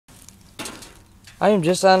I am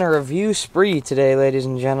just on a review spree today, ladies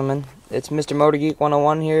and gentlemen. It's Mr. Motor Geek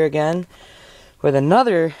 101 here again with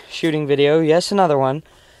another shooting video. Yes, another one.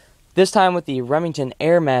 This time with the Remington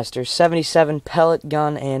Airmaster 77 pellet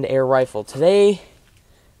gun and air rifle. Today,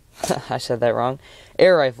 I said that wrong.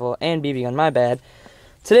 Air rifle and BB gun, my bad.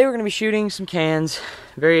 Today we're going to be shooting some cans,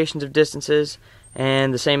 variations of distances,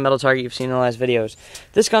 and the same metal target you've seen in the last videos.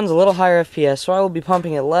 This gun's a little higher FPS, so I will be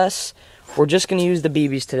pumping it less. We're just going to use the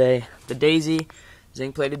BBs today. The Daisy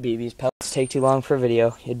zinc-plated BBs. Pellets take too long for a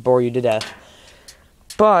video. It'd bore you to death.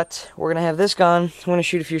 But we're going to have this gun. I'm going to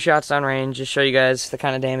shoot a few shots down range, just show you guys the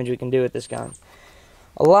kind of damage we can do with this gun.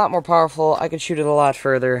 A lot more powerful. I could shoot it a lot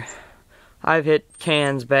further. I've hit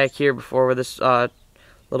cans back here before where this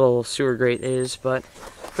little sewer grate is, but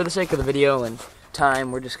for the sake of the video and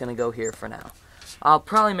time, we're just going to go here for now. I'll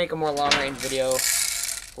probably make a more long-range video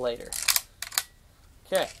later.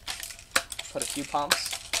 Okay. Put a few pumps.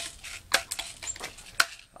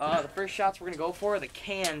 The first shots we're going to go for are the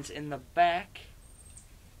cans in the back.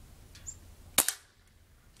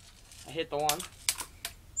 I hit the one.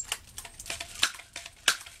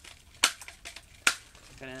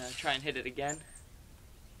 I'm going to try and hit it again.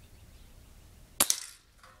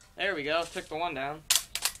 There we go, took the one down.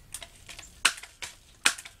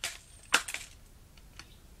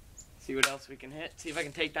 See what else we can hit. See if I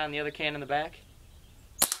can take down the other can in the back.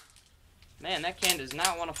 Man, that can does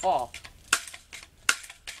not want to fall.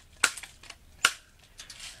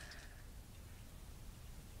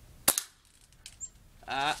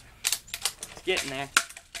 It's getting there.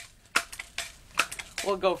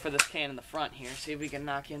 We'll go for this can in the front here, see if we can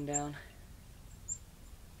knock him down.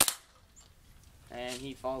 And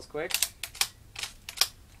he falls quick.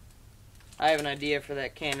 I have an idea for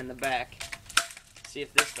that can in the back. See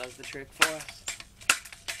if this does the trick for us.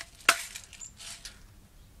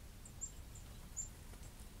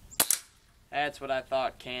 That's what I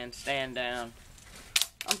thought, can. Stand down.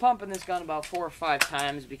 I'm pumping this gun about 4 or 5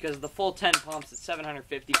 times because the full 10 pumps at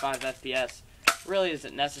 755 FPS really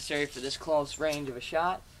isn't necessary for this close range of a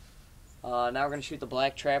shot. Now we're going to shoot the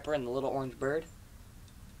black trapper and the little orange bird.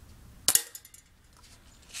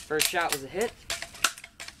 First shot was a hit.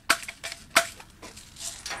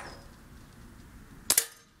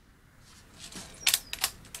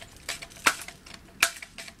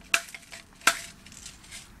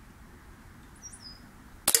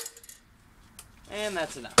 And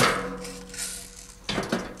that's enough.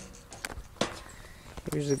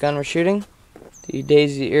 Here's the gun we're shooting. The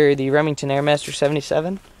Daisy or the Remington Airmaster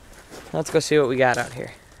 77. Let's go see what we got out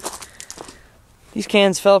here. These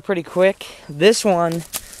cans fell pretty quick. This one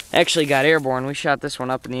actually got airborne. We shot this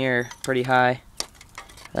one up in the air pretty high.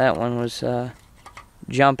 That one was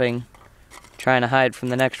jumping, trying to hide from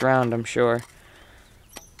the next round, I'm sure.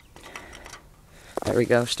 There we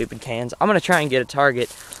go, stupid cans. I'm going to try and get a target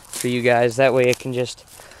for you guys. That way it can just...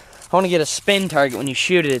 I want to get a spin target. When you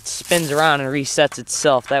shoot it, it spins around and resets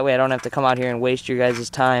itself. That way I don't have to come out here and waste your guys'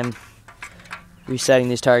 time resetting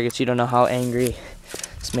these targets. You don't know how angry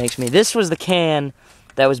this makes me. This was the can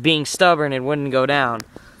that was being stubborn and wouldn't go down.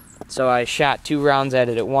 So I shot 2 rounds at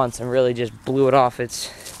it at once and really just blew it off its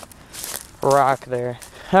rock there.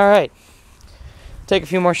 Alright. Take a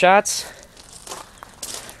few more shots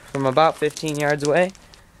from about 15 yards away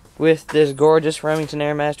with this gorgeous Remington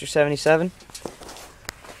Airmaster 77.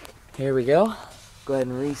 Here we go. Go ahead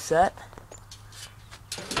and reset.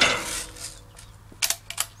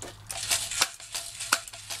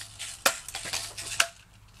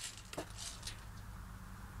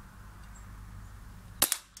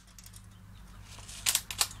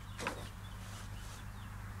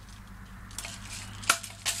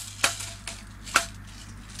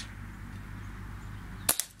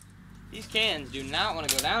 These cans do not want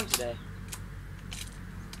to go down today.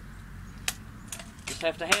 Just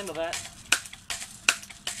have to handle that.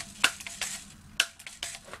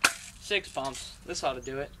 6 pumps. This ought to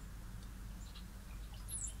do it.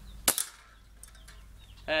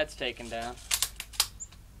 That's taken down.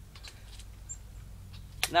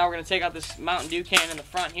 Now we're going to take out this Mountain Dew can in the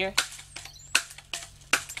front here.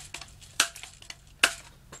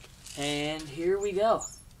 And here we go.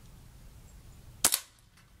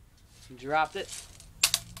 Dropped it.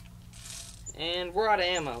 And we're out of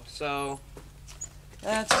ammo, so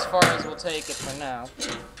that's as far as we'll take it for now.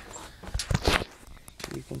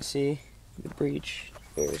 You can see the breech.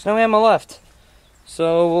 There's no ammo left.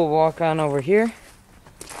 So we'll walk on over here.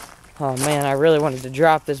 Oh man, I really wanted to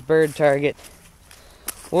drop this bird target.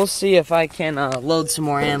 We'll see if I can load some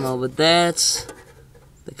more ammo, but that's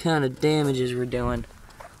the kind of damages we're doing.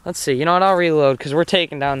 Let's see, you know what, I'll reload because we're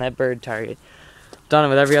taking down that bird target. Done it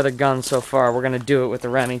with every other gun so far. We're gonna do it with the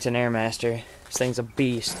Remington Airmaster. This thing's a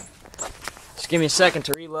beast. Just give me a second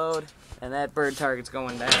to reload, and that bird target's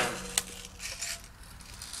going down.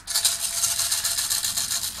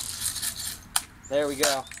 There we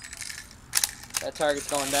go. That target's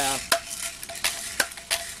going down.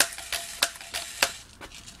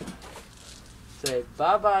 Say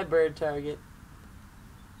bye-bye, bird target.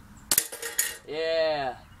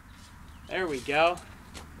 Yeah. There we go.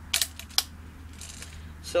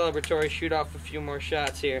 Celebratory, shoot off a few more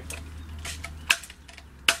shots here.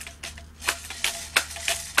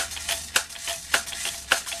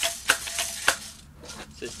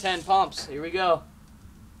 This is 10 pumps. Here we go.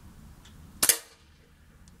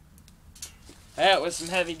 That was some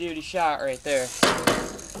heavy duty shot right there.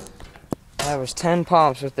 That was 10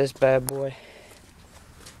 pumps with this bad boy.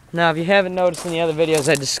 Now, if you haven't noticed in the other videos,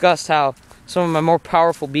 I discussed how some of my more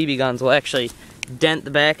powerful BB guns will actually dent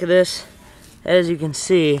the back of this. As you can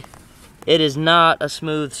see, it is not a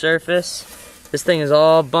smooth surface. This thing is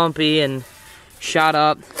all bumpy and shot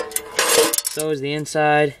up. So is the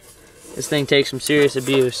inside. This thing takes some serious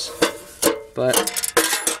abuse. But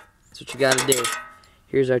that's what you gotta do.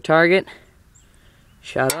 Here's our target.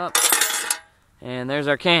 Shot up. And there's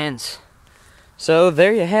our cans. So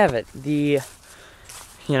there you have it. The,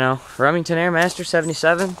 Remington Airmaster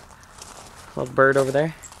 77. Little bird over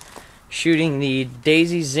there. Shooting the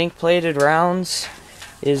Daisy zinc-plated rounds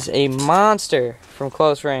is a monster from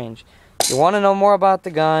close range. If you want to know more about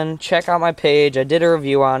the gun, check out my page. I did a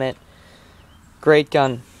review on it. Great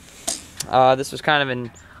gun. This was kind of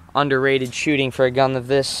an underrated shooting for a gun of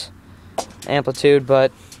this amplitude,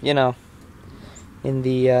 but, in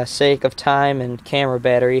the sake of time and camera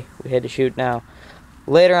battery, we had to shoot now.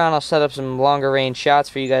 Later on, I'll set up some longer range shots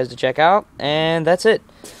for you guys to check out, and that's it.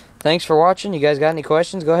 Thanks for watching. You guys got any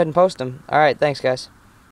questions? Go ahead and post them. Alright, thanks guys.